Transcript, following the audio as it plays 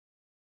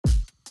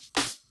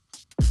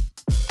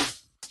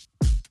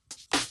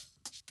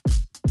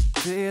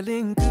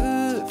Feeling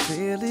good,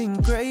 feeling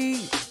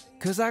great,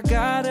 'cause I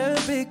got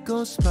a big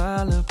old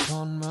smile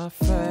upon my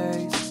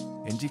face,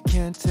 and you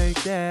can't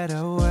take that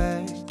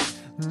away.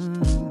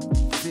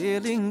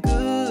 Feeling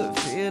good,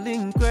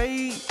 feeling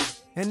great,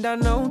 and I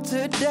know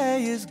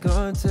today is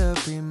going to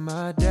be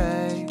my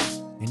day,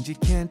 and you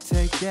can't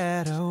take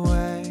that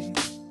away.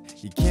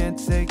 You can't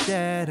take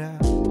that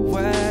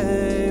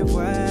away,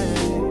 away.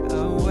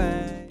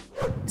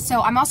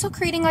 So I'm also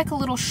creating like a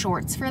little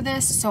shorts for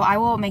this, so I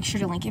will make sure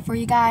to link it for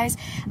you guys.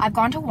 I've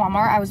gone to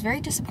Walmart. I was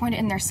very disappointed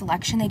in their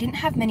selection. They didn't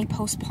have many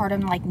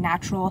postpartum like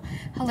natural,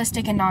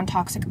 holistic, and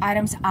non-toxic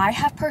items I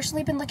have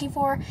personally been looking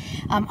for.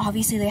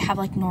 Obviously they have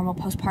like normal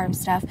postpartum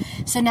stuff.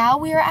 So now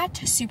we are at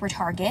Super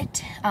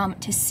Target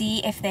to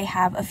see if they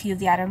have a few of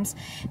the items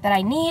that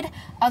I need.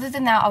 Other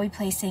than that, I'll be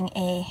placing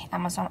a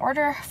Amazon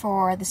order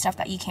for the stuff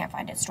that you can't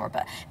find in store.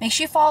 But make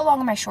sure you follow along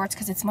in my shorts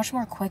because it's much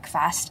more quick,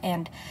 fast,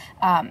 and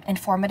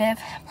informative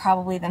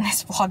probably than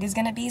this vlog is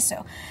going to be.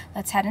 So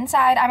let's head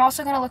inside. I'm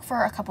also going to look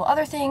for a couple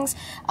other things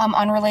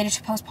unrelated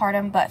to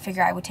postpartum, but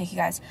figure I would take you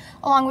guys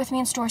along with me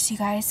in store so you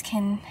guys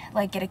can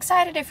like get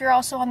excited if you're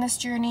also on this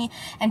journey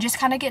and just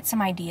kind of get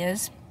some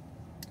ideas.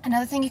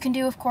 Another thing you can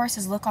do, of course,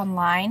 is look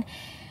online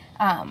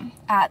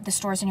at the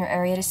stores in your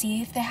area to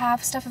see if they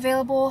have stuff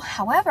available.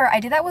 However,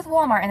 I did that with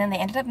Walmart and then they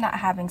ended up not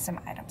having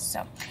some items.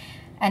 So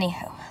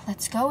anywho,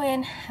 let's go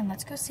in and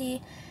let's go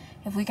see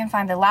if we can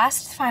find the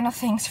last final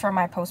things for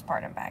my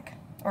postpartum bag,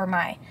 or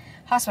my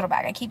hospital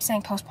bag. I keep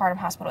saying postpartum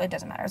hospital, it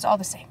doesn't matter, it's all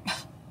the same.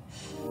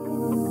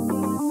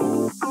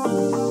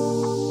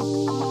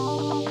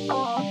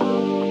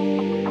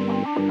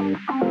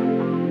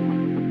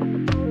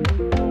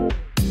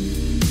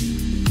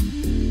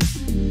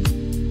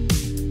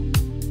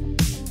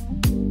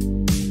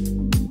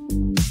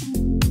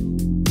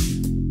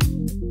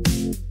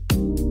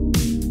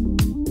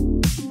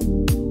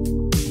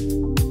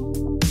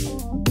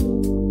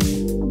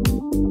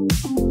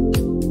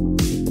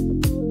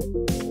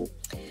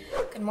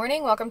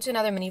 Morning, welcome to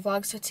another mini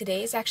vlog. So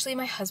today is actually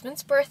my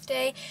husband's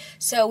birthday,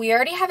 so we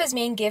already have his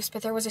main gifts,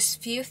 but there was a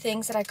few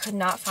things that I could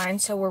not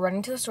find, so we're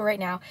running to the store right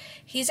now.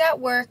 He's at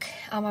work.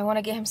 I want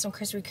to get him some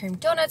Krispy Kreme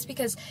donuts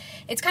because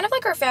it's kind of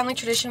like our family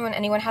tradition. When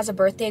anyone has a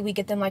birthday, we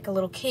get them like a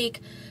little cake,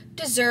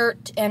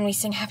 dessert, and we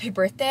sing happy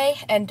birthday,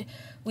 and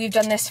we've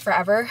done this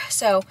forever.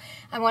 So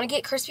I want to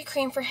get Krispy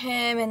Kreme for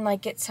him and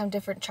like get some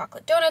different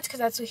chocolate donuts because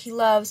that's what he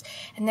loves.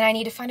 And then I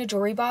need to find a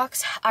jewelry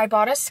box. I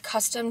bought us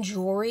custom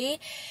jewelry,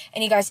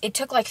 and you guys, it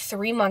took like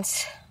 3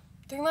 months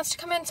to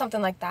come in,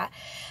 something like that.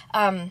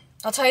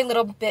 I'll tell you a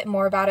little bit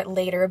more about it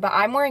later, but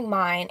I'm wearing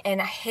mine and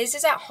his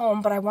is at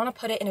home, but I want to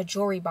put it in a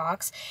jewelry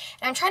box.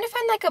 And I'm trying to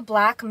find like a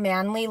black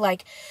manly,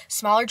 like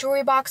smaller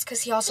jewelry box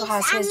because he also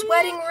has his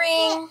wedding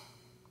ring.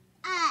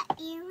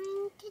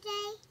 Earring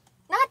today?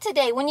 Not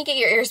today, when you get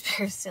your ears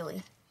pierced,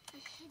 silly.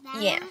 Okay,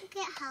 but yeah. I won't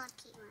get Hello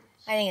Kitty ones.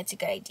 I think it's a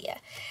good idea.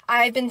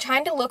 I've been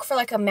trying to look for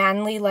like a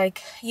manly,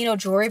 like, you know,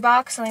 jewelry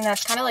box, something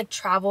that's kind of like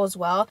travel as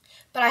well,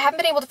 but I haven't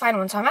been able to find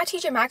one. So I'm at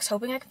TJ Maxx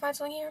hoping I can find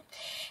something here,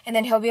 and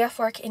then he'll be off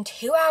work in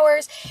 2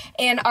 hours.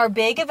 And our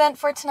big event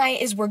for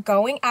tonight is we're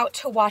going out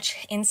to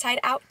watch Inside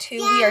Out 2.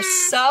 Yeah. We are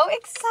so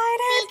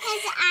excited.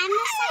 Because I'm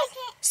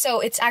excited.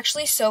 So it's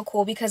actually so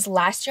cool because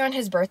last year on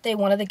his birthday,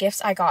 one of the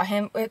gifts I got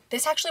him,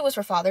 this actually was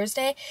for Father's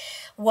Day,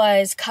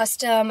 was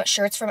custom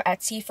shirts from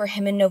Etsy for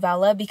him and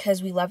Novella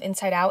because we love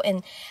Inside Out.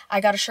 And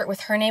I got a shirt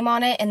with her name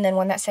on it and then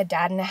one that said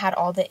Dad, and it had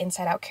all the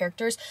Inside Out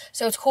characters.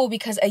 So it's cool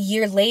because a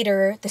year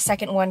later, the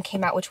second one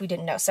came out, which we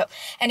didn't know. So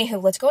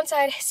anywho, let's go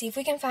inside, see if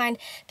we can find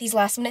these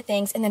last minute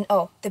things. And then,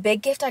 oh, the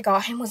big gift I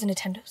got him was a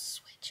Nintendo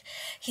Switch.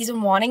 He's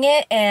been wanting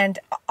it, and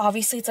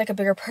obviously it's like a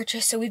bigger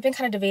purchase. So we've been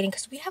kind of debating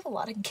because we have a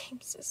lot of game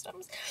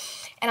systems.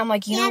 And I'm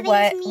like, you know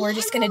what? We're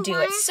just going to do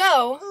it.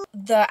 So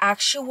the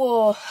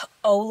actual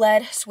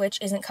OLED Switch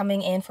isn't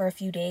coming in for a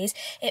few days.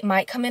 It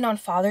might come in on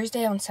Father's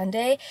Day on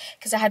Sunday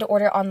because I had to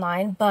order it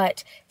online.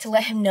 But to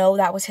let him know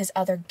that was his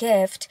other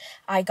gift,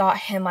 I got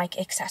him like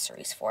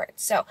accessories for it.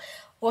 So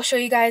we'll show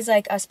you guys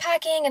like us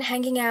packing and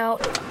hanging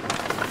out.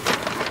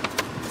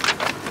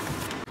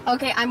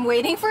 Okay, I'm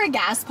waiting for a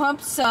gas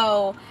pump.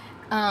 So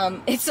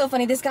it's so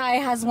funny. This guy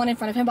has one in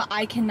front of him, but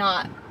I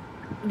cannot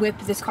whip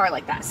this car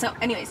like that. So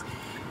anyways,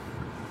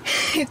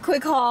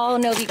 quick haul.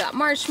 Novi got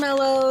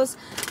marshmallows.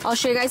 I'll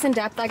show you guys in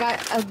depth. I got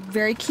a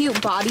very cute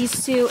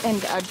bodysuit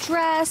and a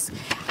dress.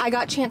 I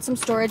got Chance some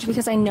storage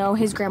because I know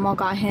his grandma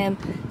got him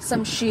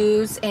some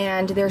shoes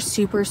and they're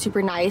super,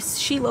 super nice.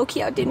 She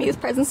low-key outdid me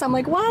with presents. I'm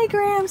like, why,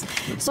 Grams?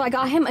 So I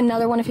got him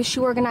another one of his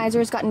shoe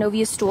organizers, got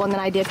Novi a stool, and then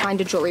I did find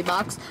a jewelry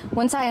box.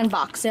 Once I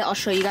unbox it, I'll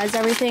show you guys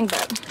everything,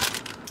 but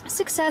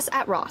success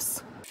at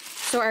Ross.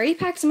 So I already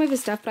packed some of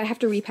his stuff, but I have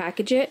to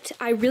repackage it.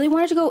 I really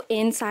wanted to go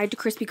inside to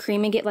Krispy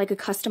Kreme and get like a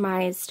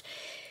customized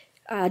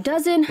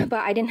dozen, but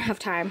I didn't have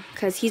time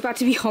because he's about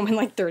to be home in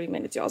like 30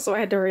 minutes, y'all. So I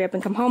had to hurry up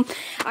and come home.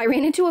 I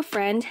ran into a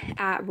friend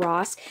at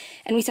Ross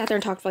and we sat there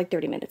and talked for like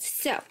 30 minutes.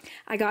 So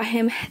I got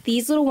him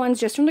these little ones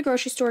just from the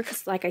grocery store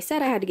because like I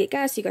said, I had to get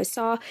gas. You guys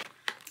saw.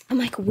 I'm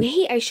like,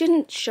 wait, I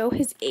shouldn't show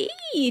his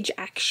age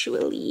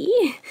actually.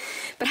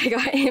 But I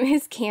got him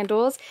his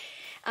candles.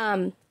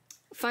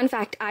 Fun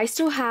fact, I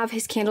still have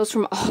his candles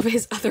from all of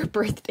his other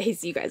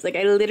birthdays, you guys. Like,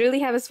 I literally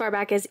have as far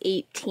back as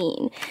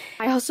 18.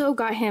 I also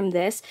got him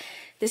this.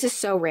 This is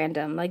so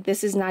random. Like,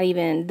 this is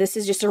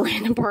just a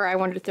random part I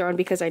wanted to throw in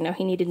because I know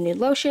he needed new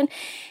lotion.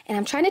 And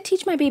I'm trying to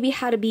teach my baby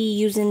how to be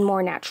using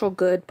more natural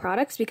good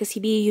products because he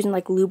be using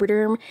like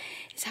Lubriderm.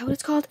 Is that what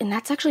it's called? And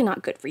that's actually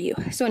not good for you.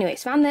 So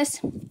anyways, found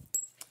this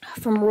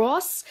from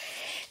Ross.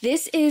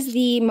 This is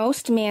the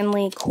most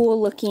manly, cool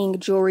looking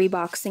jewelry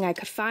box thing I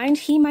could find.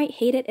 He might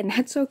hate it, and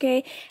that's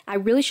okay. I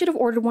really should have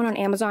ordered one on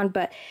Amazon,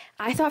 but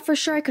I thought for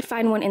sure I could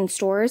find one in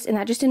stores, and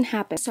that just didn't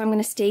happen. So I'm going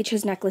to stage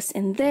his necklace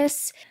in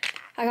this.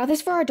 I got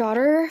this for our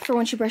daughter for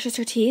when she brushes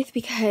her teeth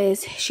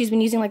because she's been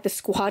using like the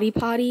squatty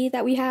potty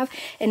that we have,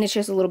 and it's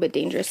just a little bit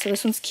dangerous. So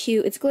this one's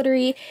cute. It's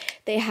glittery.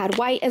 They had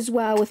white as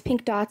well with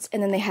pink dots,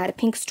 and then they had a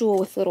pink stool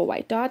with little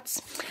white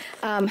dots.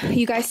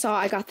 You guys saw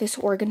I got this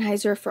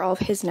organizer for all of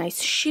his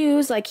nice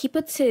shoes. Like, he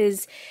puts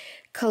his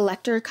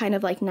collector kind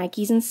of like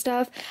Nikes and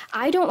stuff.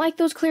 I don't like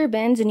those clear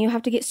bins, and you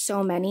have to get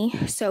so many,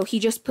 so he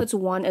just puts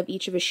one of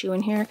each of his shoe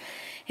in here,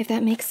 if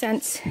that makes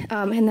sense.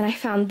 And then I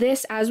found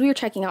this as we were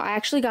checking out. I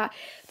actually got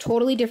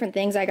totally different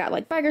things. I got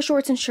like biker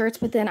shorts and shirts,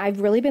 but then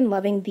I've really been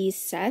loving these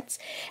sets,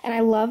 and I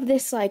love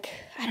this, like,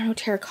 I don't know,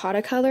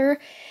 terracotta color.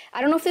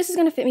 I don't know if this is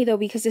gonna fit me though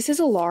because this is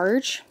a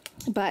large,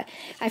 but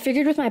I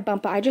figured with my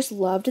bump, I just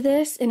loved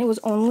this, and it was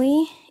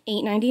only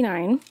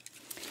 $8.99.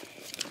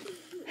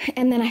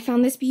 And then I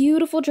found this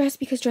beautiful dress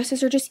because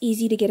dresses are just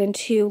easy to get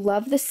into.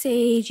 Love the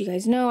sage. You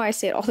guys know I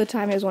say it all the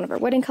time. It was one of our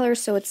wedding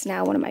colors, so it's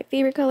now one of my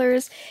favorite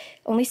colors.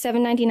 Only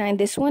 $7.99.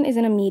 This one is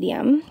in a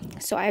medium,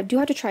 so I do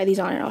have to try these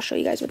on, and I'll show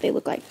you guys what they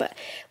look like. But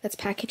let's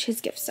package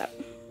his gifts up.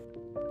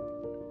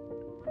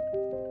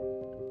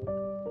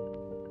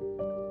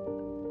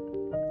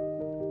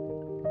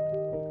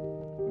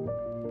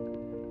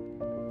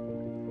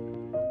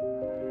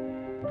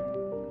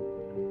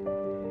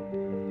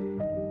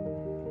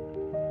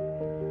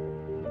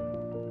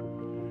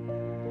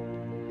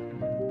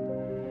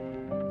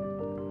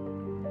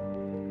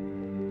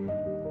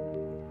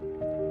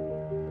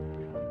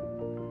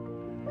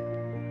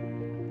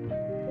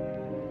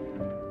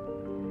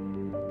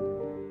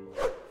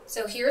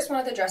 So here's one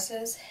of the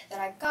dresses that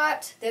I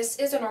got. This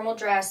is a normal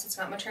dress. It's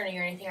not maternity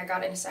or anything. I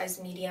got it in a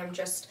size medium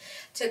just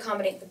to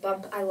accommodate the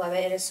bump. I love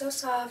it. It is so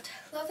soft.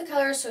 Love the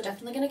colors, so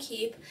definitely gonna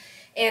keep.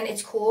 And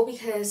it's cool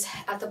because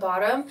at the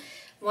bottom,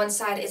 one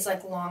side is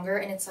like longer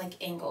and it's like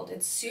angled.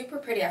 It's super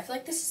pretty. I feel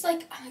like this is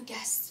like, I'm a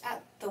guest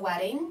at the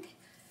wedding.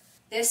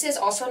 This is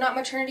also not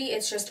maternity.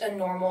 It's just a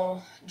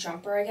normal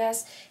jumper, I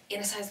guess, in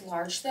a size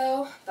large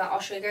though. But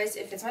I'll show you guys.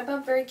 It fits my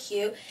bump very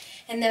cute.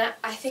 And then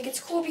I think it's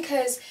cool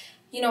because,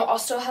 you know, I'll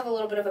still have a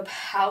little bit of a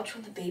pouch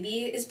when the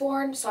baby is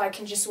born, so I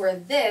can just wear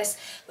this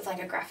with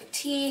like a graphic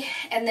tee,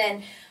 and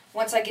then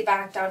once I get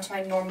back down to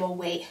my normal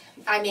weight,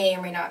 I may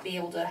or may not be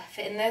able to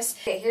fit in this.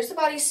 Okay, here's the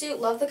bodysuit.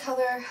 Love the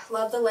color,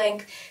 love the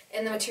length,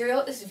 and the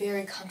material is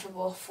very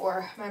comfortable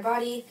for my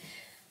body.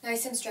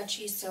 Nice and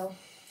stretchy, so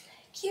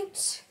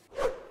cute.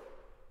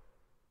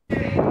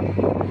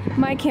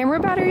 My camera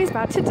battery is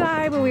about to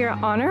die, but we are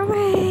on our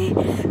way.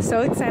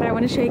 So excited. I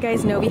want to show you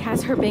guys. Novi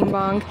has her bing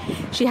bong.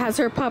 She has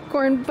her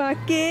popcorn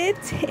bucket,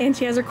 and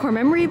she has her core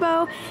memory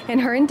bow,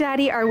 and her and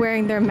daddy are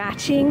wearing their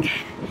matching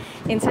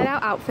inside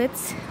out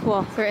outfits.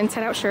 Well, they're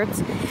inside out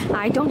shirts.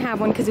 I don't have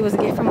one because it was a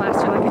gift from last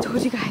year, like I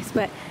told you guys,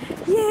 but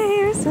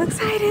yay, we're so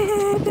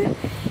excited.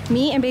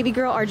 Me and baby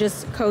girl are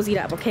just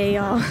cozied up, okay,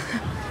 y'all?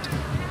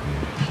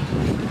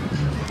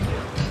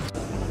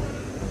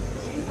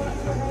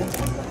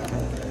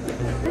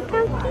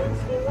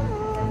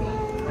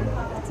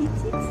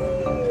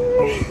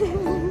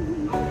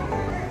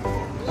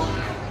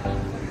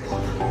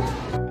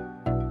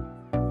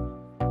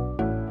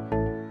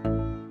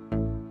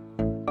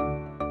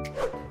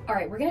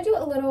 Alright, we're gonna do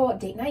a little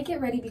date night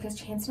get ready because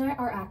Chance and I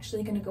are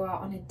actually gonna go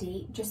out on a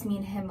date, just me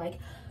and him. Like,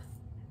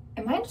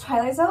 am I in a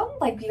Twilight Zone?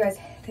 Like, you guys,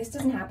 this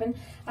doesn't happen.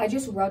 I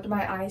just rubbed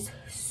my eyes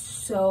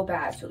so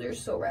bad, so they're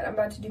so red. I'm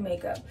about to do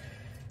makeup.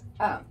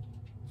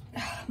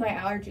 My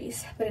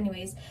allergies. But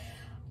anyways,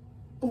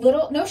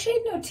 no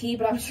shade, no tea,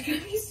 but I'm just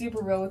gonna be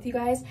super real with you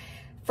guys.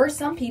 For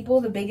some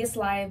people, the biggest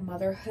lie of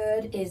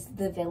motherhood is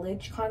the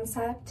village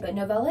concept, but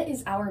Novella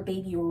is our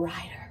baby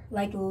rider.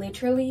 Like,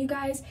 literally, you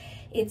guys,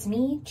 it's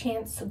me,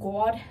 Chance,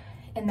 God,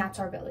 and that's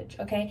our village,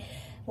 okay?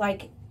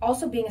 Like,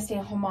 also being a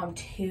stay-at-home mom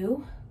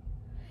too,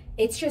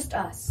 it's just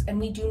us, and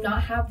we do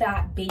not have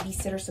that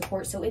babysitter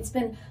support, so it's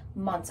been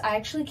months. I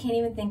actually can't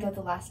even think of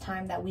the last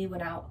time that we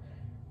went out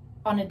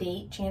on a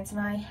date, Chance and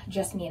I,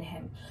 just me and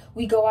him.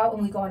 We go out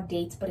and we go on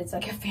dates, but it's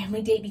like a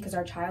family date because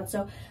our child.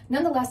 So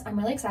nonetheless, I'm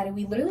really excited.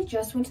 We literally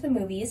just went to the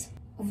movies,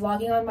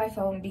 vlogging on my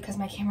phone because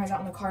my camera's out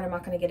in the car and I'm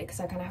not gonna get it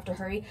because I kind of have to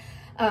hurry.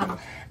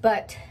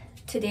 But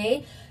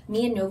today,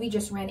 me and Novi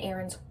just ran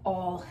errands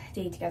all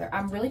day together.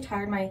 I'm really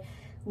tired. My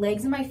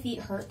legs and my feet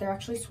hurt. They're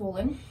actually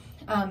swollen.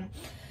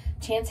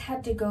 Chance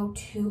had to go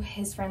to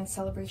his friend's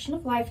celebration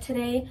of life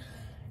today,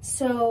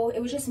 So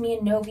it was just me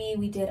and Novi.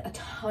 We did a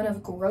ton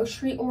of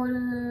grocery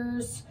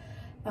orders.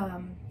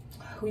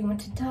 We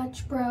went to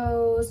Dutch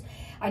Bros.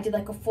 I did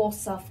like a full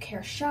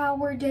self-care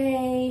shower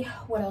day.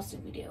 What else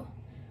did we do?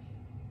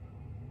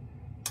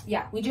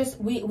 Yeah, we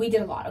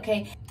did a lot,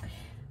 okay?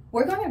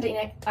 We're going on date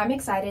night. I'm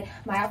excited.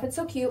 My outfit's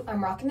so cute.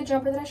 I'm rocking the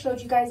jumper that I showed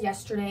you guys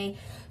yesterday.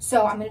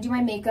 So I'm gonna do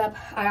my makeup.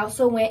 I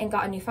also went and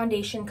got a new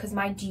foundation because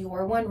my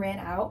Dior one ran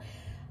out.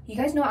 You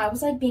guys know I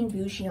was like being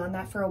bougie on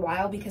that for a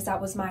while because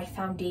that was my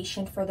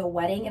foundation for the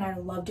wedding and I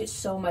loved it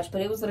so much,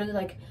 but it was literally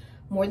like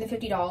more than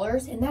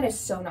 $50 and that is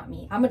so not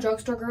me. I'm a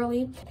drugstore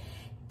girly.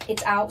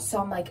 It's out, so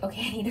I'm like,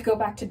 okay, I need to go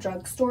back to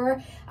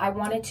drugstore. I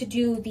wanted to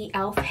do the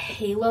e.l.f.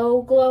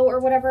 Halo Glow or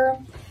whatever,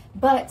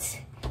 but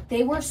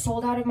they were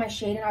sold out of my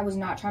shade and I was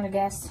not trying to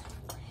guess.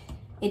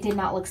 It did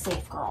not look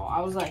safe, girl.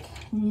 I was like,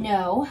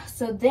 no.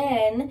 So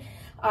then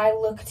I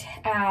looked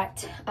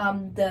at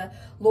the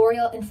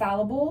L'Oreal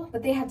Infallible,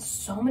 but they had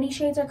so many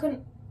shades I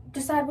couldn't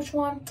decide which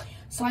one.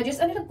 So I just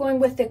ended up going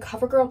with the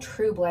CoverGirl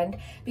True Blend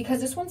because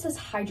this one says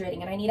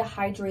hydrating and I need a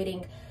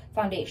hydrating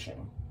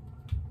foundation.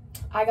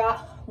 I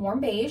got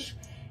Warm Beige.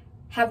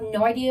 Have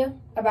no idea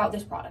about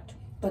this product,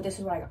 but this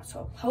is what I got.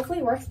 So hopefully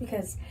it works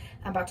because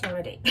I'm about to go on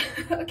a date.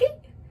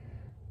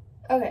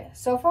 Okay,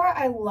 so far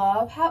I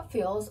love how it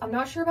feels. I'm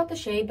not sure about the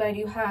shade, but I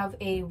do have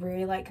a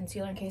really light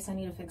concealer in case I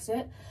need to fix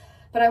it.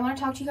 But I want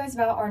to talk to you guys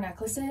about our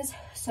necklaces.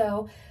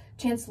 So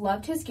Chance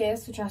loved his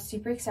gifts, which I was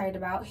super excited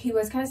about. He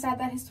was kind of sad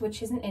that his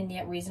Switch isn't in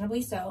yet,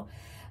 reasonably so.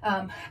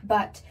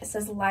 But it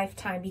says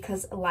Lifetime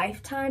because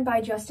Lifetime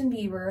by Justin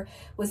Bieber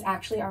was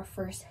actually our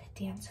first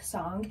dance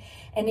song.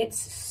 And it's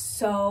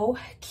so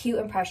cute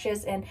and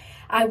precious. And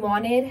I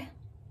wanted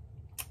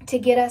to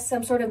get us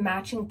some sort of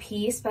matching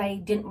piece, but I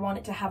didn't want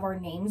it to have our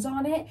names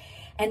on it.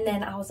 And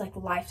then I was like,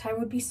 Lifetime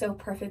would be so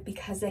perfect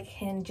because it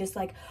can just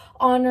like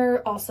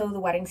honor also the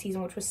wedding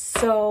season, which was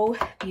so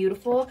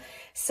beautiful.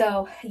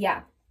 So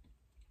yeah,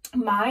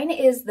 mine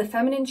is the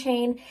feminine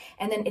chain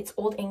and then it's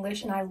Old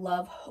English and I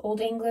love Old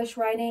English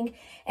writing.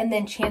 And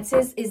then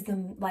Chance's is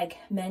the like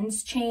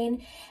men's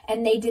chain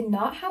and they did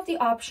not have the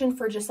option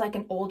for just like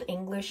an Old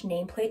English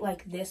nameplate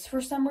like this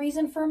for some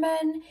reason for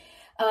men.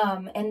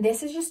 And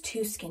this is just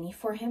too skinny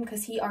for him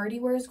because he already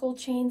wears gold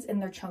chains and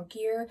they're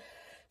chunkier.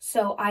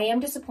 So I am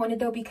disappointed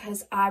though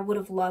because I would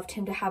have loved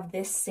him to have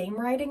this same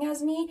writing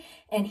as me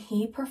and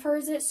he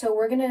prefers it. So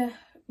we're gonna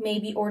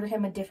maybe order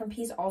him a different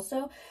piece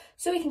also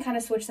so we can kind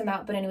of switch them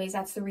out. But anyways,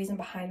 that's the reason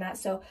behind that.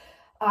 So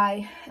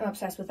I am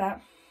obsessed with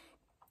that.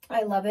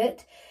 I love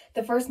it.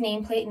 The first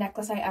nameplate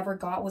necklace I ever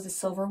got was a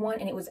silver one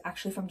and it was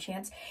actually from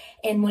Chance.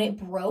 And when it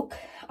broke,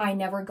 I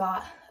never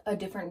got a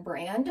different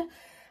brand.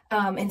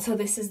 And so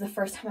this is the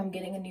first time I'm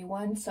getting a new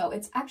one. So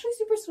it's actually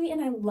super sweet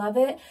and I love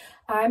it.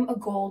 I'm a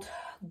gold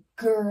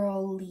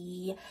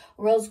girly,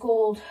 rose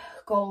gold,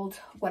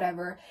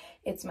 whatever.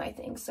 It's my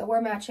thing. So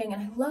we're matching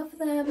and I love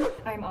them.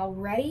 I'm all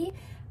ready.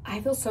 I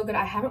feel so good.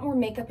 I haven't worn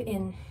makeup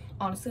in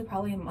honestly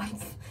probably a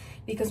month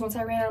because once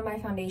I ran out of my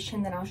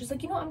foundation, then I was just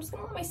like, you know, I'm just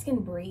gonna let my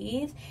skin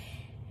breathe.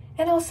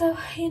 And also,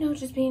 you know,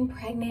 just being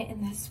pregnant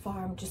in this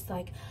far, I'm just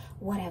like,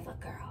 whatever,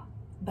 girl.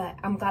 But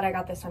I'm glad I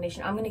got this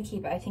foundation. I'm going to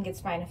keep it. I think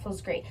it's fine. It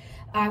feels great.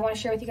 I want to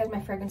share with you guys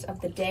my fragrance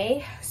of the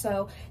day.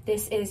 So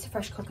this is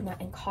Fresh Coconut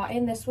and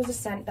Cotton. This was a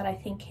scent that I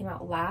think came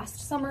out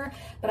last summer,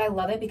 but I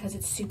love it because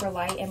it's super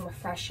light and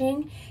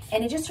refreshing.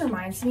 And it just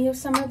reminds me of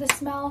summer, the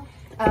smell.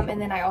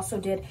 And then I also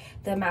did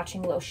the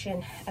matching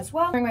lotion as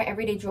well. Wearing my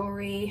everyday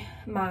jewelry,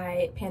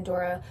 my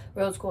Pandora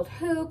rose gold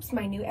hoops,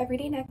 my new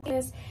everyday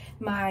necklace,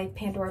 my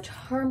Pandora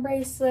charm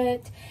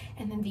bracelet,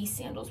 and then these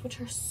sandals, which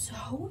are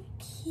so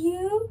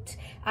cute.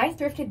 I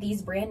thrifted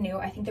these brand new.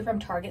 I think they're from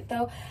Target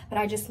though, but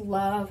I just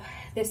love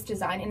this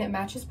design and it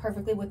matches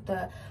perfectly with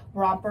the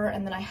romper.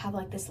 And then I have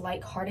like this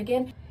light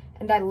cardigan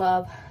and I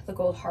love the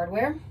gold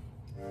hardware.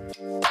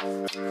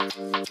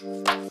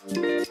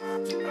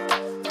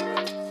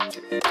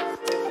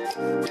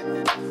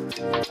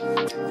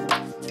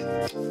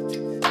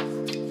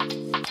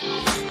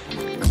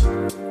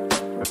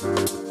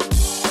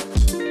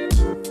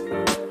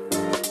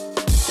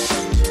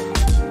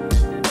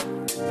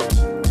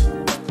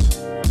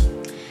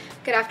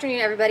 Good afternoon,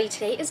 everybody.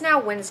 Today is now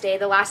Wednesday.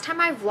 The last time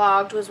I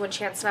vlogged was when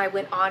Chance and I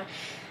went on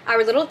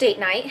our little date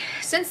night.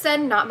 Since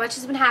then, not much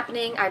has been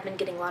happening. I've been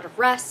getting a lot of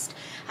rest.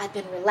 I've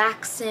been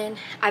relaxing.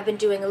 I've been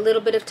doing a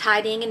little bit of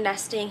tidying and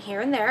nesting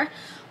here and there.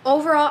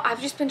 Overall,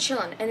 I've just been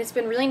chilling and it's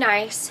been really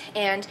nice,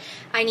 and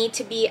I need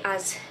to be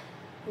as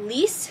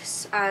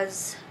least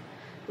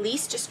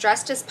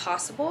stressed as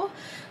possible,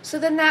 so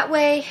then that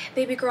way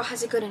baby girl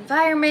has a good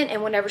environment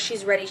and whenever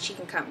she's ready she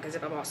can come, because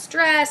if I'm all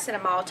stressed and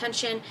I'm all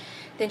tension,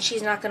 then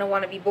she's not going to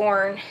want to be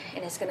born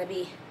and it's going to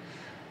be,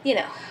 you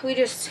know,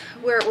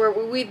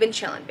 we've been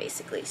chilling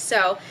basically.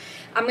 So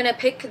I'm going to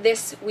pick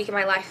this week in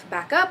my life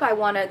back up. I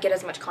want to get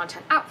as much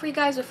content out for you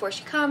guys before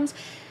she comes.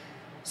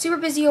 Super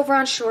busy over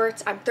on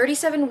shorts. I'm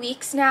 37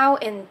 weeks now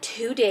in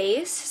 2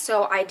 days,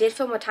 so I did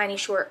film a tiny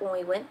short when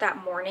we went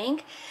that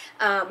morning.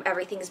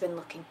 Everything's been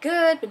looking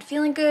good, been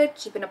feeling good,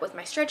 keeping up with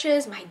my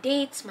stretches, my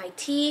dates, my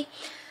tea.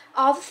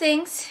 all the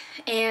things.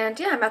 And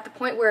yeah, I'm at the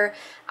point where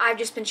I've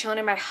just been chilling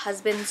in my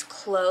husband's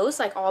clothes,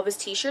 like all of his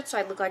t-shirts, so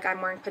I look like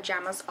I'm wearing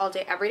pajamas all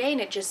day every day,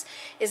 and it just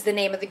is the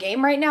name of the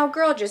game right now,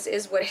 girl. It just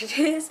is what it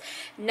is.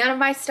 None of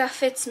my stuff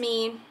fits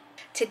me.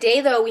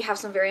 Today though, we have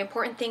some very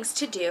important things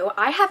to do.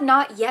 I have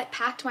not yet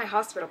packed my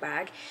hospital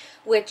bag,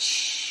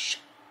 which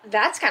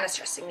that's kind of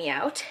stressing me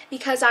out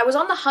because I was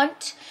on the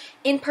hunt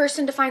in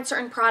person to find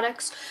certain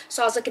products.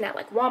 So I was looking at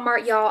like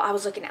Walmart, y'all. I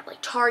was looking at like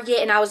Target,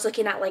 and I was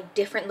looking at like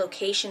different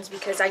locations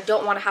because I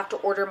don't want to have to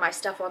order my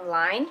stuff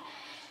online,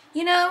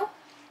 you know?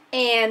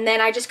 And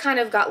then I just kind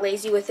of got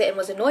lazy with it and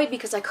was annoyed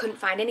because I couldn't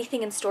find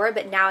anything in store,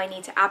 but now I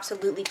need to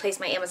absolutely place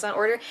my Amazon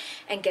order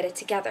and get it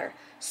together.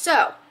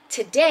 So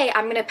today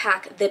I'm going to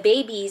pack the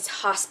baby's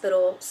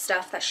hospital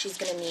stuff that she's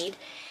going to need.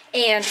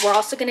 And we're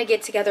also going to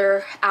get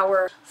together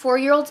our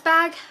 4-year-old's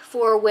bag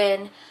for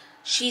when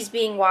she's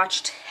being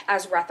watched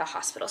as we're at the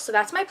hospital. So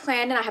that's my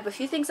plan, and I have a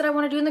few things that I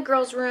want to do in the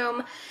girls'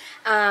 room.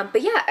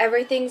 But yeah,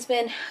 everything's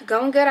been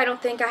going good. I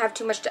don't think I have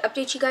too much to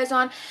update you guys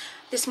on.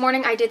 This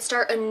morning I did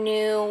start a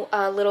new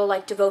little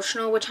like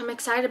devotional, which I'm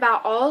excited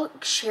about. I'll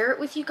share it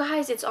with you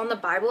guys. It's on the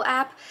Bible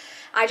app.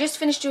 I just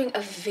finished doing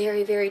a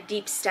very, very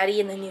deep study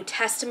in the New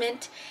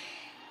Testament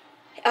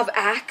of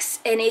Acts,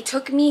 and it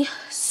took me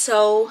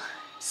so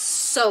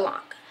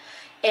long,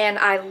 and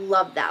I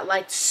love that.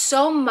 Like,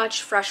 so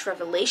much fresh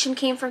revelation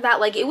came from that.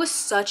 Like, it was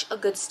such a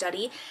good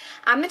study.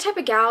 I'm the type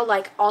of gal,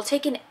 like, I'll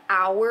take an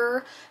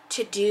hour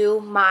to do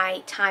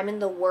my time in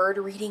the Word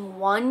reading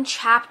one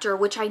chapter,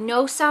 which I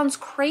know sounds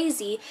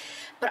crazy,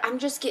 but I'm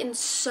just getting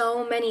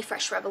so many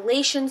fresh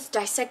revelations,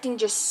 dissecting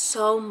just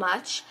so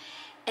much.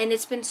 And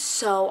it's been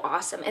so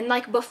awesome. And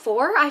like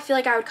before, I feel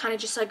like I would kind of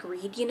just like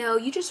read, you know,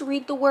 you just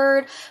read the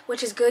word,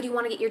 which is good. You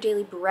want to get your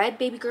daily bread,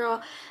 baby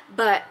girl.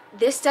 But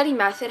this study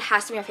method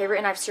has to be my favorite,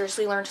 and I've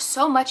seriously learned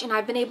so much, and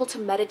I've been able to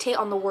meditate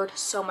on the word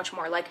so much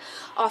more. Like,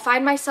 I'll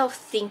find myself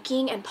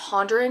thinking and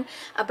pondering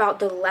about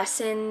the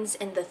lessons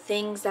and the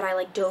things that I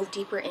like dove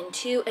deeper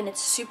into, and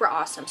it's super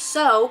awesome.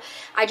 So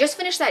I just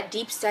finished that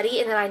deep study,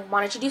 and then I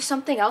wanted to do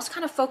something else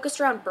kind of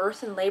focused around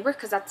birth and labor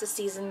because that's the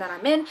season that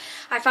I'm in.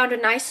 I found a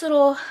nice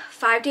little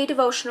 5-day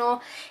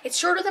devotional. It's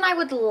shorter than I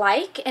would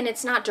like, and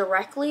it's not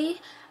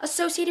directly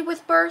associated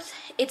with birth.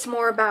 It's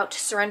more about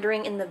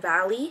surrendering in the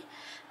valley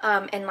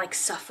and like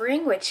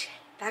suffering, which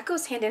that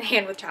goes hand in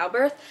hand with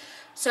childbirth.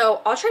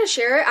 So I'll try to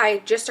share it. I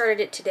just started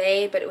it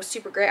today, but it was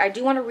super great. I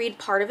do want to read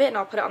part of it, and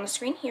I'll put it on the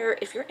screen here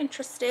if you're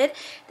interested.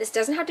 This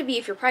doesn't have to be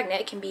if you're pregnant.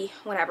 It can be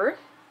whenever.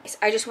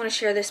 I just want to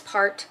share this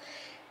part.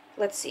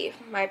 Let's see,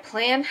 my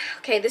plan.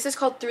 Okay, this is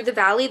called Through the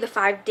Valley, the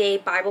 5-day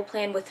Bible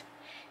plan with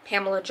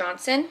Pamela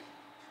Johnson.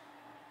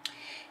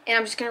 And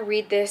I'm just going to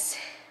read this.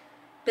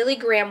 Billy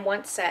Graham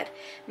once said,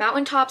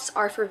 "Mountaintops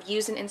are for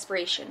views and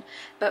inspiration,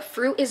 but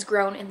fruit is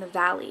grown in the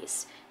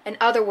valleys." In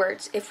other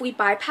words, if we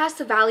bypass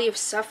the valley of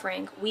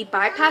suffering, we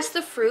bypass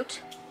the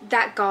fruit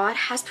that God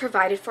has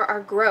provided for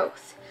our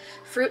growth.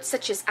 Fruits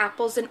such as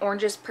apples and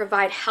oranges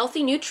provide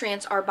healthy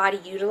nutrients our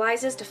body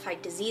utilizes to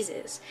fight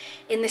diseases.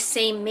 In the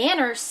same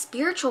manner,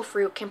 spiritual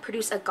fruit can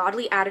produce a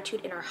godly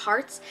attitude in our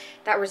hearts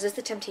that resists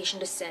the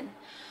temptation to sin.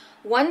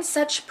 One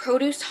such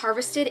produce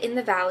harvested in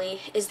the valley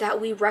is that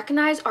we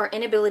recognize our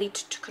inability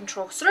to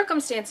control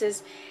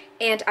circumstances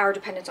and our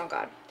dependence on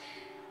God.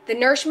 The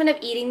nourishment of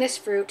eating this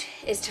fruit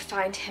is to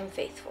find Him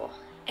faithful.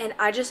 And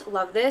I just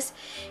love this.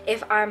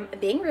 If I'm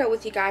being real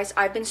with you guys,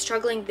 I've been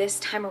struggling this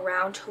time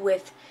around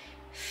with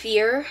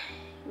fear,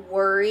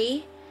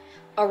 worry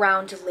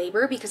around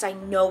labor because I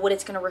know what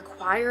it's going to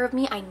require of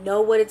me. I know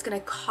what it's going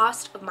to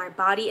cost of my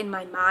body and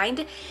my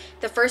mind.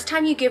 The first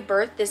time you give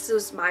birth, this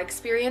was my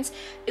experience,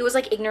 it was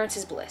like ignorance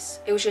is bliss.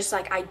 It was just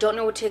like, I don't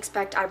know what to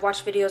expect. I've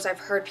watched videos, I've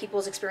heard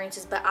people's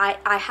experiences, but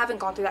I haven't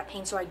gone through that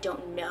pain, so I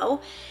don't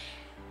know.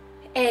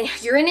 And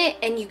you're in it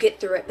and you get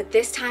through it. But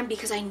this time,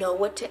 because I know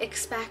what to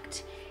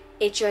expect,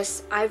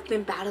 I've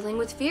been battling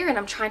with fear, and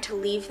I'm trying to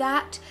leave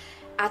that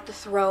at the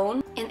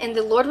throne. And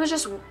the Lord was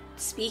just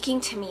speaking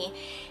to me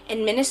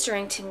and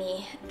ministering to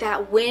me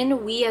that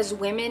when we as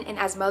women and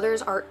as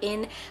mothers are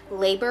in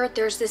labor,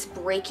 there's this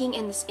breaking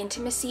and this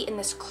intimacy and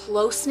this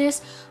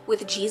closeness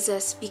with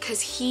Jesus,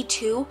 because He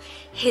too,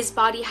 His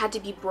body had to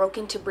be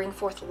broken to bring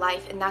forth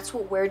life, and that's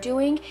what we're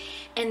doing.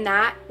 And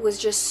that was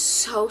just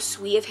so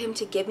sweet of Him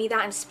to give me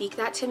that and speak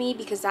that to me,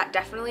 because that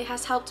definitely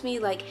has helped me.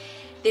 Like,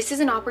 this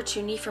is an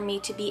opportunity for me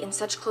to be in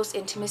such close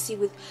intimacy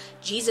with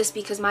Jesus,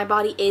 because my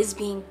body is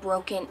being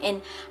broken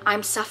and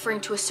I'm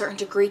suffering to a certain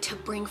degree to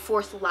bring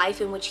forth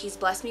life in which He's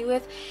blessed me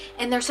with.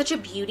 And there's such a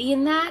beauty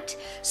in that.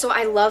 So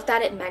I love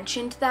that it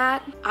mentioned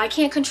that. I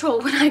can't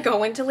control when I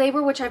go into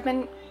labor, which I've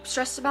been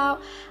stressed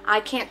about. I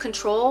can't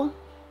control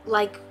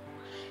like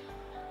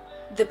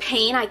the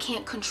pain. I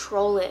can't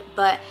control it,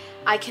 but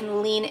I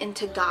can lean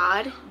into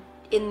God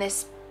in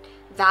this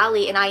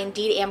valley, and I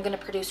indeed am going to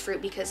produce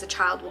fruit because a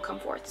child will come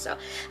forth. So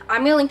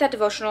I'm going to link that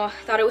devotional. I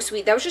thought it was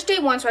sweet. That was just day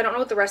 1, so I don't know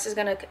what the rest is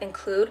going to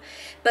include,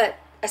 but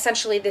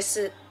essentially this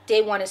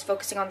day 1 is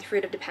focusing on the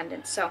fruit of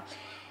dependence. So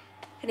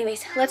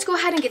anyways, let's go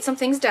ahead and get some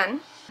things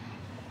done.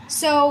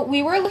 So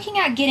we were looking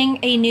at getting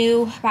a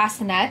new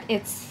bassinet.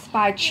 It's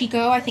by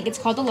Chico. I think it's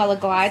called the Lella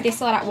Glide. They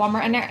sell it at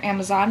Walmart and at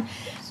Amazon.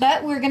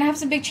 But we're going to have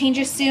some big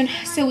changes soon,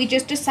 so we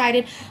just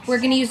decided we're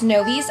going to use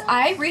Novi's.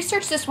 I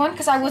researched this one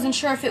because I wasn't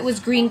sure if it was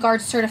Green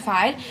Guard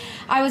certified.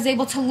 I was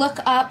able to look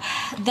up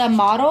the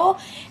model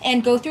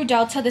and go through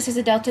Delta. This is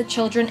a Delta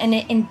Children, and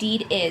it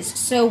indeed is.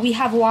 So we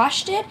have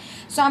washed it.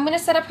 So I'm going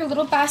to set up her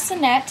little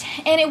bassinet,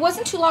 and it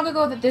wasn't too long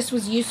ago that this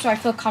was used, so I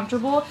feel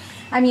comfortable.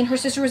 I mean, her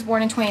sister was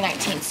born in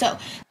 2019, so.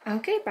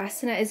 Okay,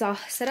 bassinet is all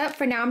set up.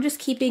 For now, I'm just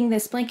keeping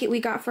this blanket we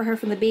got for her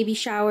from the baby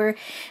shower,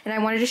 and I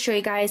wanted to show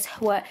you guys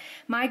what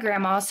my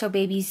grandma, so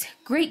baby's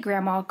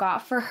great-grandma,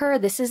 got for her.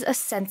 This is a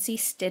Scentsy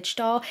Stitch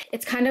doll.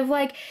 It's kind of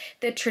like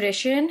the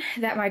tradition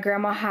that my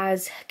grandma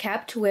has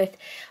kept with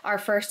our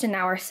first and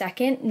now our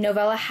second.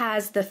 Novella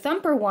has the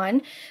Thumper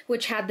one,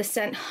 which had the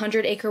scent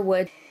 100 Acre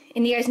Wood.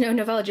 And you guys know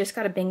Novella just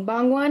got a Bing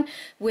Bong one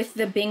with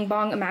the Bing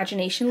Bong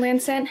Imagination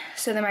Land scent.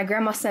 So then my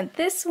grandma sent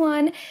this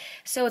one.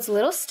 So it's a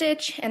little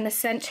Stitch, and the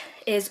scent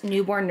is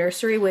Newborn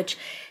Nursery, which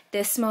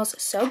this smells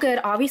so good.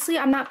 Obviously,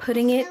 I'm not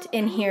putting it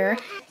in here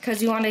because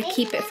we want to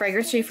keep it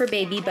fragrance-free for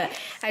baby, but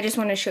I just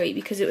want to show you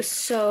because it was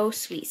so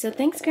sweet. So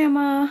thanks,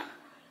 Grandma.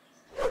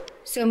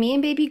 So me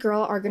and baby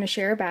girl are going to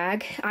share a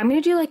bag. I'm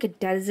going to do like a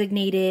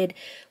designated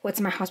what's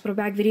in my hospital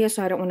bag video,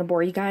 so I don't want to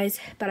bore you guys,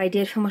 but I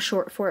did film a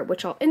short for it,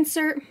 which I'll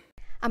insert.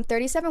 I'm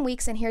 37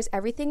 weeks, and here's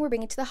everything we're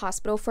bringing to the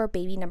hospital for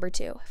baby number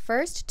 2.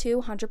 First,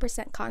 2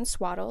 100% cotton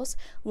swaddles,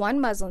 1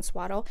 muslin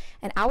swaddle,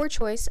 and our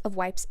choice of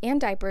wipes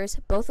and diapers,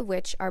 both of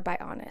which are by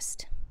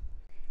Honest.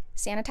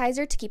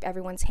 Sanitizer to keep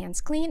everyone's hands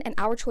clean, and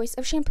our choice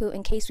of shampoo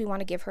in case we want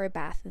to give her a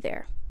bath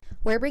there.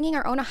 We're bringing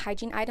our own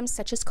hygiene items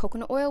such as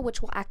coconut oil,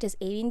 which will act as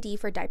A&D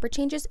for diaper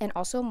changes and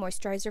also a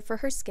moisturizer for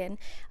her skin,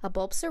 a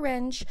bulb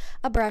syringe,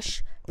 a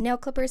brush, nail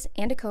clippers,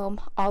 and a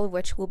comb, all of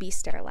which will be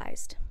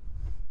sterilized.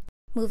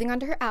 Moving on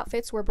to her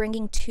outfits, we're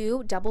bringing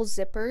 2 double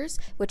zippers,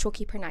 which will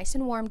keep her nice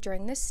and warm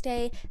during this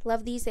stay.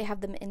 Love these. They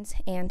have the mittens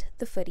and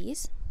the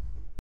footies.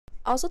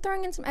 Also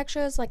throwing in some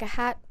extras like a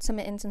hat, some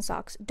mittens, and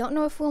socks. Don't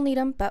know if we'll need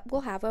them, but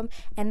we'll have them.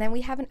 And then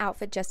we have an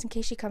outfit just in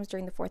case she comes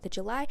during the 4th of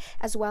July,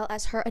 as well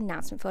as her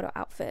announcement photo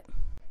outfit.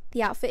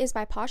 The outfit is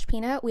by Posh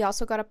Peanut. We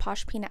also got a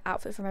Posh Peanut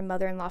outfit for my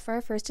mother-in-law for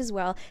her first as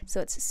well, so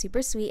it's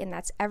super sweet, and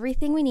that's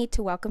everything we need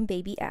to welcome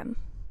baby M.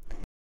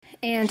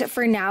 And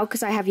for now,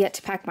 because I have yet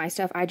to pack my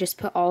stuff, I just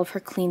put all of her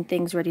clean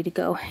things ready to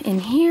go in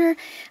here.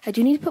 I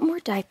do need to put more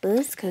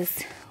diapers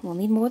because we'll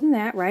need more than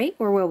that, right?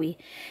 Or will we?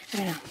 I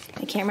don't know.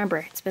 I can't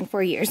remember. It's been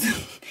 4 years.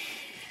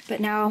 But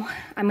now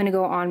I'm going to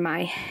go on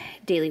my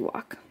daily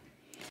walk.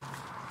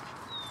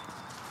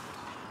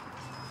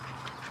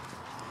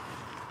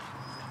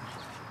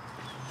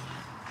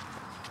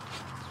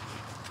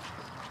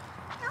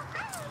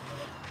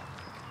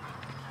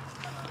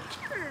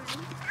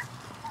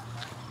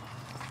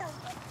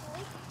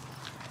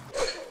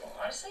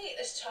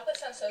 This chocolate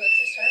sounds so good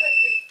to start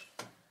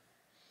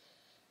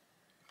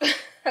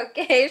with.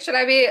 Okay, should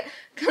I be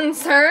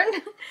concerned?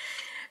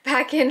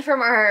 Back in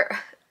from our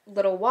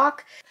little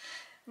walk.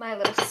 My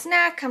little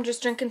snack. I'm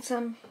just drinking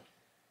some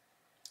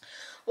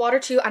water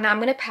too, and I'm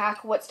gonna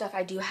pack what stuff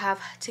I do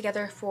have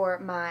together for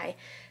my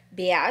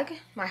bag,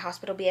 my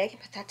hospital bag,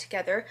 and put that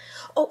together.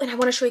 Oh, and I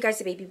want to show you guys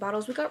the baby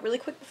bottles we got really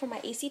quick before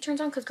my AC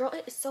turns on, because girl,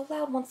 it is so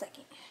loud. 1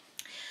 second.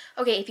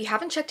 Okay, if you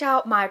haven't checked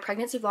out my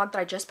pregnancy vlog that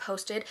I just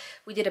posted,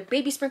 we did a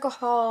baby sprinkle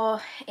haul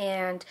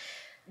and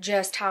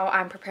just how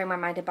I'm preparing my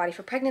mind and body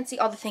for pregnancy,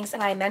 all the things,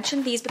 and I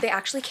mentioned these, but they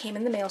actually came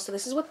in the mail, so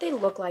this is what they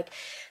look like.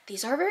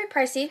 These are very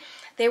pricey.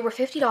 They were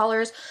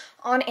 $50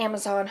 on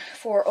Amazon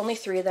for only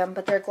 3 of them,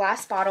 but they're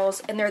glass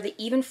bottles, and they're the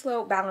Even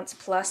Flow Balance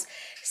Plus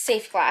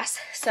Safe Glass.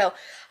 So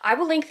I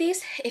will link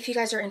these if you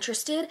guys are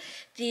interested.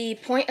 The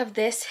point of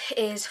this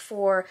is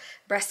for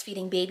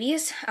breastfeeding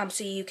babies,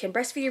 so you can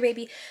breastfeed your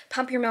baby,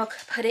 pump your milk,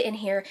 put it in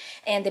here,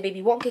 and the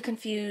baby won't get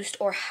confused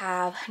or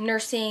have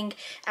nursing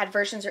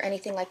adversions or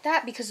anything like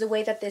that, because the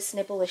way that this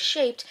nipple is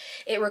shaped,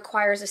 it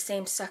requires the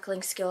same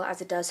suckling skill as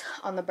it does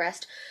on the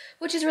breast,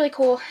 which is really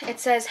cool. It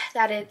says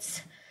that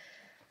it's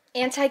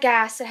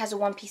anti-gas, it has a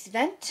 1-piece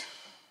vent,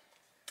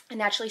 a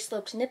naturally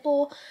sloped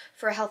nipple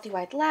for a healthy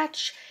wide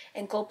latch,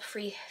 and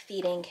gulp-free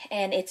feeding,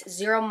 and it's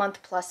 0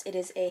 month plus. It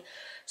is a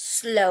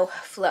slow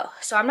flow.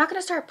 So I'm not going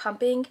to start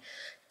pumping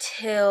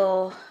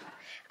till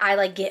I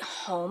like get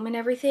home and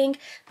everything,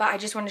 but I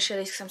just want to show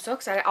these because I'm so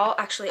excited. I'll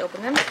actually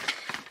open them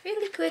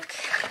really quick.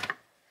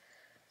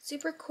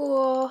 Super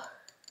cool.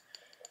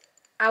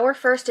 Our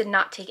first did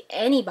not take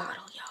any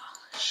bottle,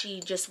 y'all. She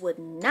just would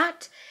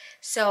not.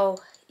 So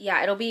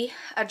yeah, it'll be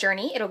a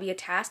journey. It'll be a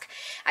task.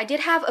 I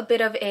did have a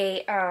bit of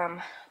a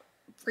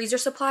freezer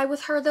supply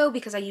with her though,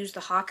 because I used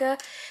the Haka,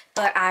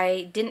 but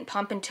I didn't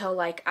pump until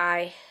like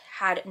I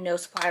had no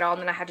supply at all,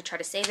 and then I had to try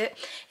to save it,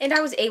 and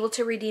I was able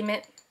to redeem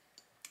it.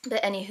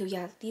 But anywho,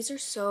 yeah, these are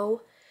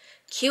so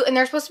cute, and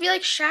they're supposed to be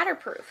like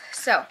shatterproof.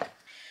 So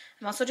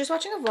I'm also just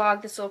watching a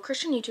vlog. This little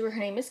Christian YouTuber, her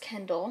name is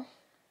Kendall.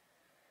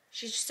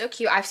 She's just so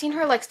cute. I've seen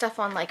her like stuff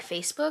on like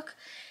Facebook,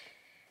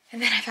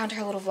 and then I found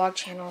her little vlog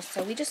channel,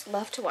 so we just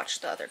love to watch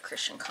the other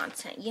Christian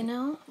content, you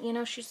know? You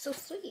know, she's so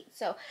sweet.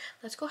 So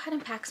let's go ahead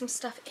and pack some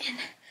stuff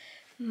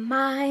in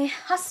my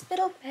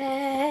hospital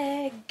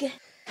bag.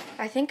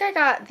 I think I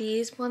got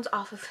these ones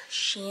off of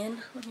Shein.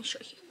 Let me show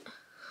you.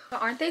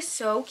 Aren't they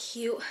so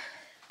cute?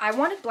 I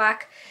wanted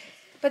black,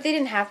 but they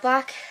didn't have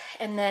black.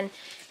 And then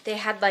they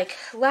had like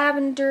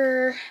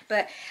lavender,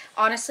 but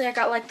honestly I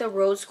got like the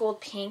rose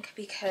gold pink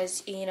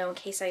because, you know, in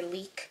case I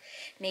leak,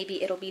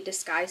 maybe it'll be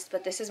disguised.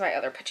 But this is my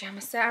other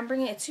pajama set I'm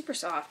bringing. It's super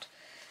soft.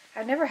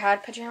 I've never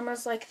had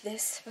pajamas like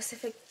this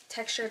specific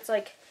texture. It's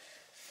like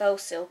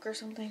faux silk or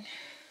something.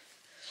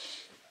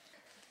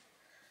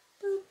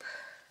 Boop.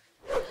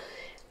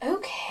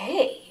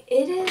 Okay,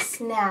 it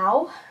is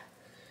now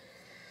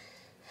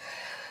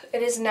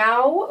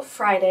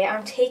Friday.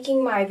 I'm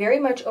taking my very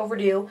much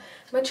overdue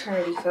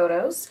maternity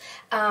photos.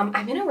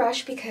 I'm in a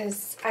rush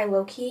because I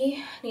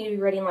low-key need to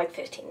be ready in like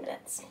 15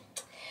 minutes.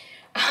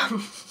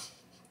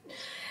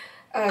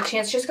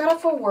 Chance just got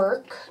off of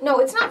work. No,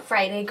 it's not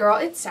Friday, girl.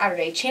 It's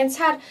Saturday. Chance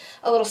had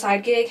a little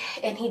side gig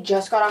and he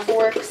just got off of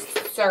work.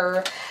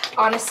 Sir,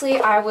 honestly,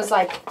 I was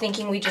like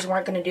thinking we just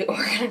weren't going to do it.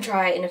 We're going to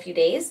try it in a few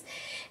days.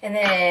 And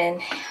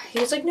then he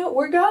was like, no,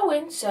 we're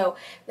going. So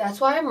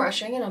that's why I'm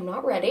rushing and I'm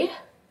not ready.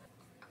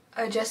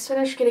 I just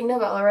finished getting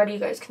Novella ready. You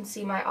guys can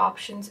see my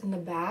options in the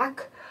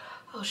back.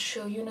 I'll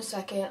show you in a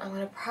second. I'm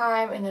going to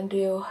prime and then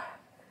do,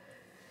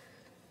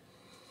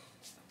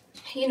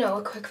 you know,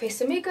 a quick face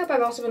of makeup.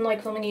 I've also been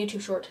like filming a YouTube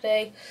short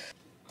today.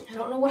 I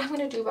don't know what I'm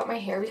going to do about my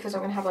hair because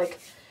I'm going to have like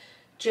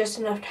just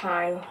enough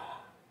time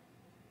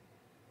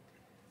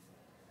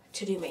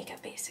to do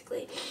makeup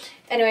basically.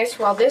 Anyways,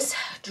 while this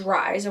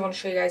dries, I want to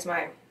show you guys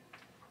my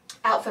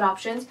outfit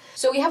options.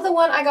 So we have the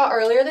one I got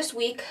earlier this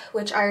week,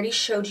 which I already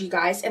showed you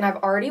guys, and I've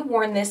already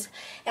worn this,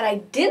 and I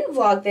didn't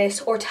vlog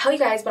this or tell you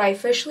guys, but I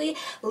officially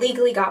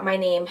legally got my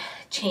name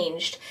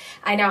changed.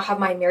 I now have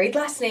my married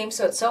last name,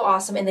 so it's so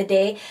awesome. And the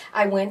day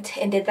I went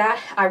and did that,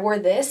 I wore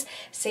this.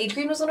 Sage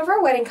green was one of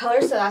our wedding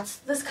colors, so that's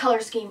this color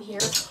scheme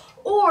here.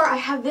 Or I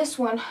have this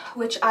one,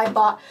 which I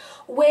bought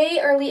way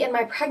early in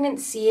my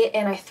pregnancy,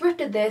 and I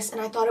thrifted this,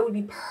 and I thought it would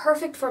be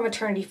perfect for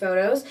maternity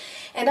photos,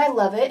 and I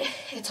love it.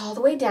 It's all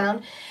the way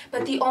down,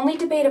 but the only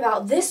debate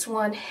about this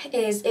one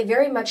is it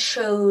very much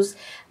shows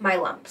my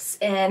lumps,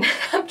 and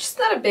I'm just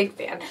not a big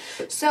fan.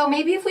 So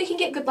maybe if we can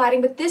get good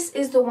lighting, but this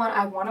is the one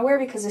I want to wear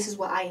because this is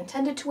what I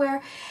intended to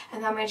wear,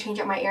 and then I'm going to change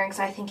up my earrings.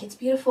 I think it's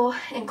beautiful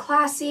and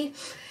classy.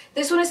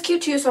 This one is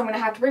cute too, so I'm going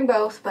to have to bring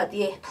both, but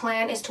the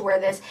plan is to wear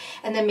this,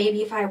 and then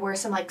maybe if I wear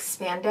some like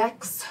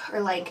spandex or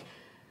like,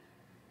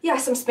 yeah,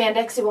 some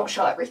spandex, it won't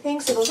show everything.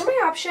 So those are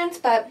my options,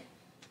 but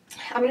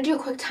I'm going to do a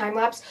quick time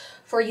lapse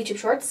for YouTube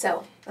shorts,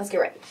 so let's get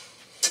ready.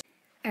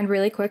 And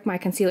really quick, my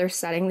concealer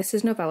setting. This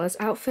is Novella's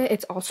outfit.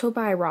 It's also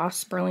by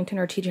Ross, Burlington,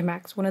 or TJ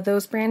Maxx, one of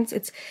those brands.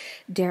 It's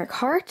Derek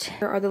Hart.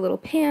 There are the little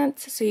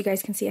pants, so you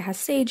guys can see it has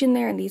sage in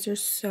there, and these are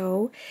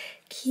so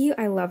cute.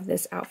 I love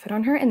this outfit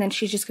on her. And then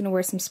she's just going to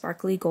wear some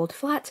sparkly gold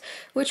flats,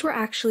 which were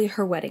actually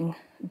her wedding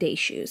day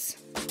shoes.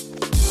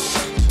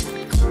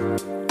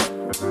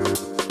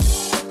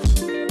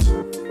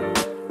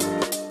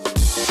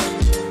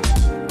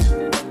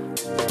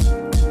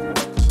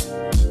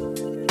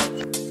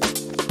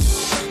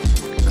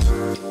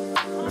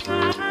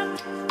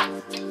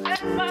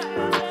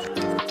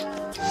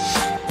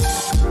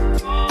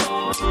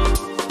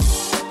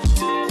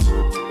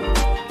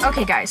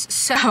 Okay guys,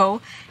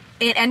 so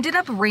it ended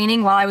up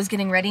raining while I was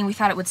getting ready and we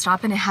thought it would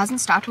stop, and it hasn't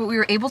stopped, but we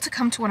were able to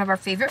come to one of our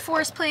favorite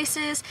forest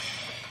places.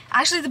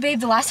 Actually,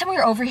 the last time we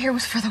were over here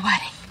was for the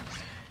wedding.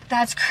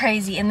 That's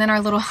crazy. And then our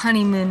little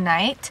honeymoon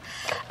night.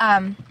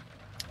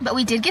 But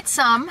we did get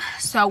some,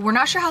 so we're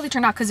not sure how they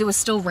turned out because it was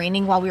still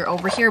raining while we were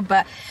over here,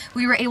 but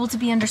we were able to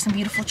be under some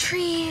beautiful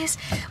trees.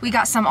 We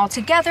got some all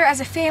together as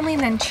a family,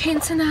 and then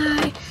Chance and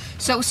I.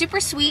 So it was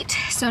super sweet.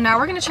 So now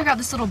we're gonna check out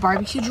this little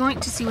barbecue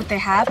joint to see what they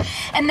have.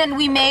 And then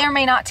we may or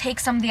may not take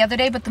some the other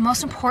day, but the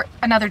most important,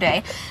 another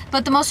day.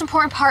 But the most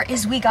important part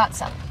is we got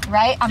some,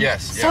 right? I'm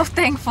so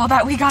thankful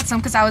that we got some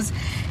because I was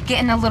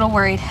getting a little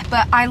worried.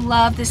 But I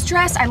love this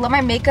dress. I love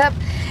my makeup.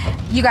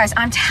 You guys,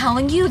 I'm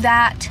telling you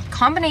that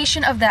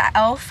combination of that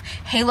e.l.f.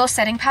 Halo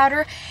setting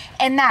powder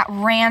and that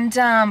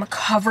random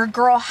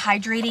CoverGirl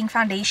hydrating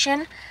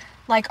foundation,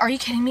 like, are you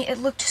kidding me? It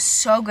looked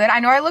so good. I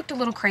know I looked a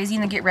little crazy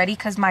in the get ready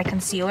because my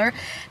concealer,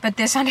 but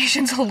this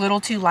foundation's a little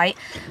too light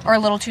or a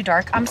little too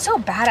dark. I'm so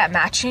bad at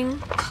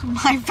matching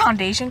my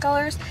foundation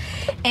colors,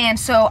 and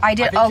so I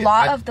did a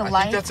lot of the light.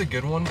 I think that's a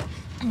good one.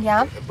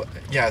 Yeah.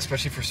 Yeah,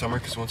 especially for summer,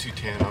 because once you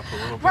tan up a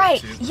little bit. Right.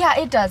 Too. Yeah,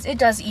 it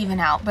does even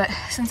out. But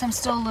since I'm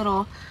still a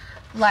little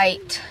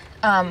light,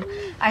 I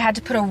had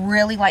to put a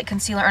really light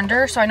concealer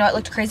under, so I know it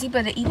looked crazy,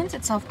 but it evens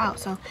itself out.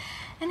 So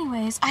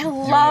anyways, I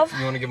love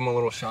you want to give them a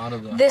little shot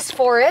of this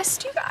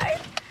forest, you guys.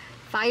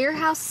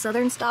 Firehouse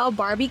Southern style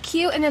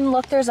barbecue, and then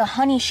look, there's a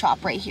honey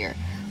shop right here.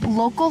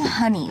 Local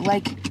honey,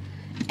 like,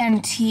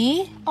 and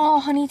tea. Oh,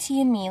 honey,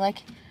 tea, and me,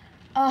 like.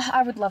 Oh,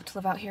 I would love to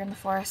live out here in the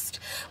forest.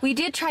 We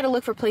did try to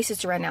look for places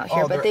to rent out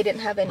here, but they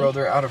didn't have any. Bro,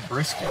 they're out of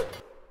brisket.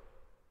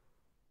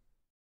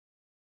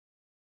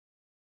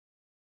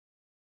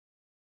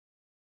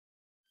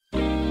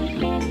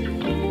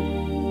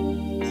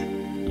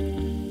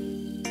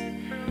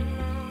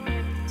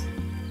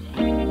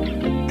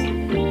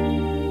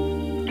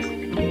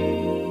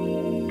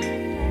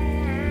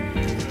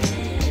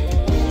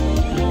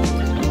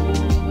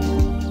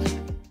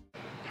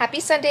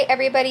 Sunday,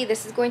 everybody.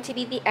 This is going to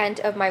be the end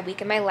of my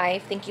week in my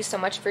life. Thank you so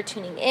much for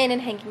tuning in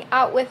and hanging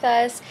out with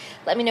us.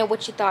 Let me know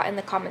what you thought in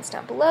the comments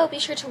down below. Be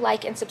sure to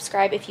like and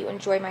subscribe if you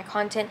enjoy my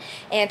content,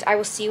 and I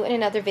will see you in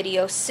another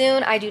video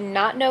soon. I do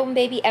not know when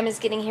baby M is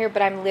getting here,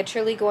 but I'm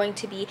literally going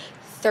to be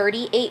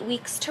 38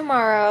 weeks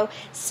tomorrow,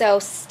 so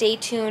stay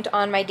tuned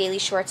on my daily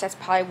shorts. That's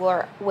probably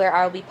where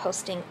I'll be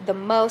posting the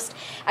most.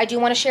 I do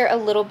want to share a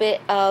little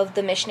bit of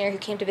the missionary who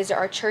came to visit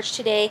our church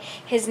today.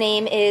 His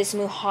name is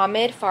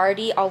Mohamad.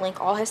 I'll link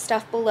all his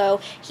stuff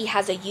below. He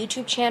has a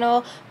YouTube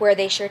channel where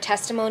they share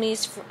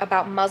testimonies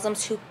about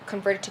Muslims who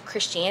converted to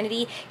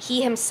Christianity.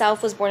 He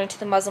himself was born into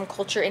the Muslim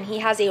culture, and he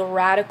has a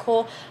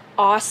radical,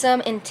 awesome,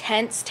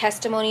 intense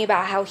testimony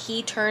about how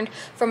he turned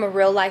from a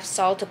real life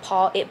Saul to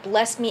Paul. It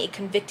blessed me, it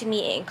convicted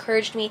me, it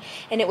encouraged me,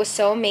 and it was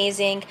so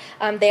amazing.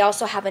 They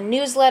also have a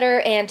newsletter,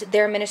 and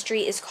their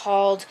ministry is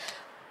called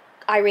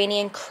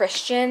Iranian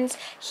Christians.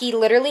 He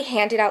literally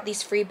handed out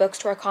these free books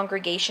to our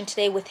congregation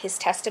today with his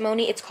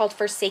testimony. It's called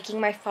Forsaking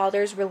My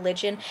Father's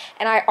Religion,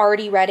 and I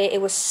already read it.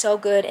 It was so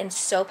good and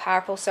so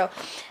powerful, so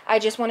I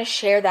just want to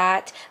share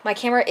that. My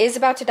camera is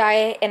about to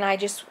die, and I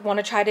just want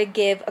to try to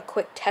give a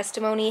quick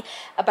testimony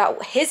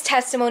about his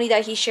testimony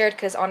that he shared,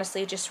 because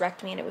honestly it just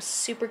wrecked me and it was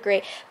super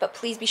great. But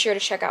please be sure to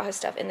check out his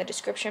stuff in the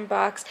description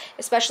box,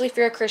 especially if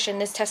you're a Christian.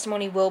 This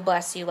testimony will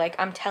bless you. Like,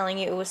 I'm telling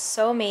you, it was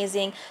so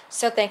amazing.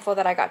 So thankful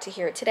that I got to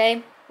hear it today.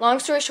 Long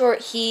story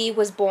short, he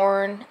was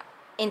born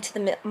into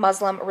the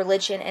Muslim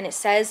religion, and it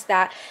says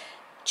that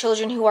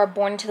children who are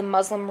born into the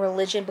Muslim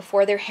religion,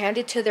 before they're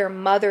handed to their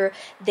mother,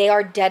 they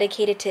are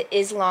dedicated to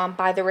Islam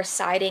by the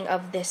reciting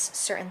of this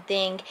certain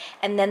thing,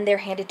 and then they're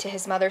handed to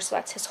his mother. So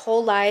that's his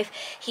whole life.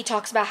 He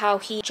talks about how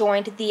he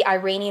joined the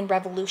Iranian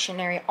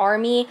Revolutionary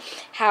Army,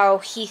 how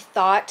he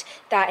thought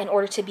that in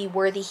order to be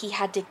worthy, he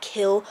had to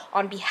kill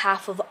on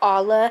behalf of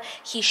Allah.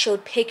 He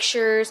showed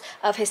pictures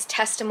of his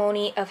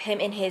testimony of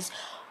him in his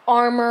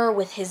armor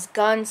with his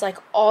guns, like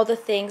all the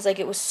things. Like,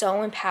 it was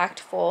so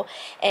impactful.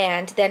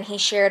 And then he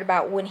shared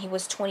about when he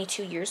was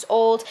 22 years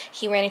old,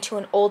 he ran into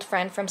an old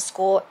friend from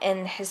school,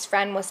 and his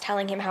friend was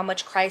telling him how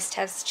much Christ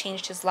has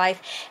changed his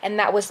life, and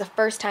that was the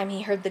first time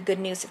he heard the good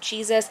news of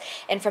Jesus.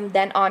 And from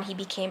then on, he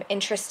became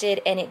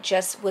interested, and it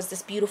just was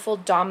this beautiful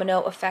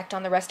domino effect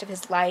on the rest of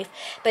his life.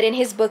 But in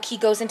his book, he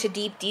goes into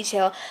deep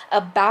detail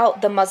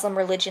about the Muslim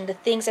religion, the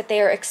things that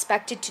they are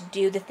expected to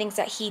do, the things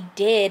that he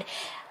did,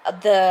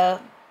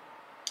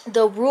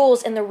 the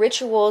rules and the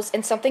rituals.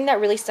 And something that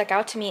really stuck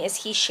out to me is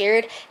he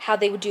shared how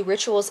they would do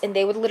rituals, and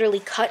they would literally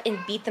cut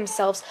and beat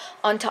themselves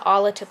unto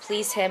Allah to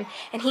please him.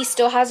 And he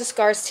still has the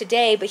scars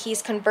today, but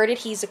he's converted,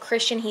 he's a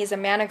Christian, he's a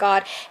man of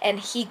God, and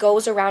he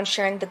goes around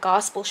sharing the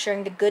gospel,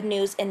 sharing the good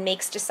news, and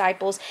makes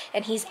disciples.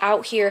 And he's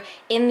out here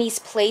in these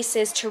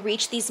places to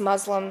reach these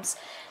Muslims,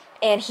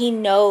 and he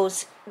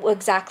knows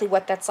exactly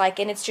what that's like,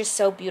 and it's just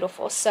so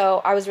beautiful.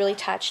 So I was really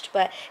touched.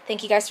 But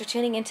thank you guys for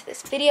tuning into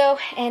this video,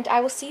 and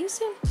I will see you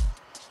soon.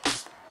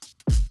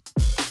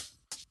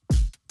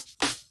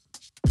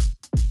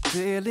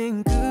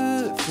 Feeling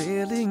good,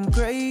 feeling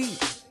great,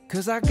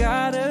 'cause I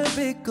got a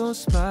big old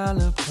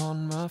smile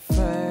upon my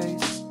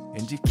face,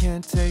 and you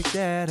can't take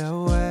that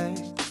away.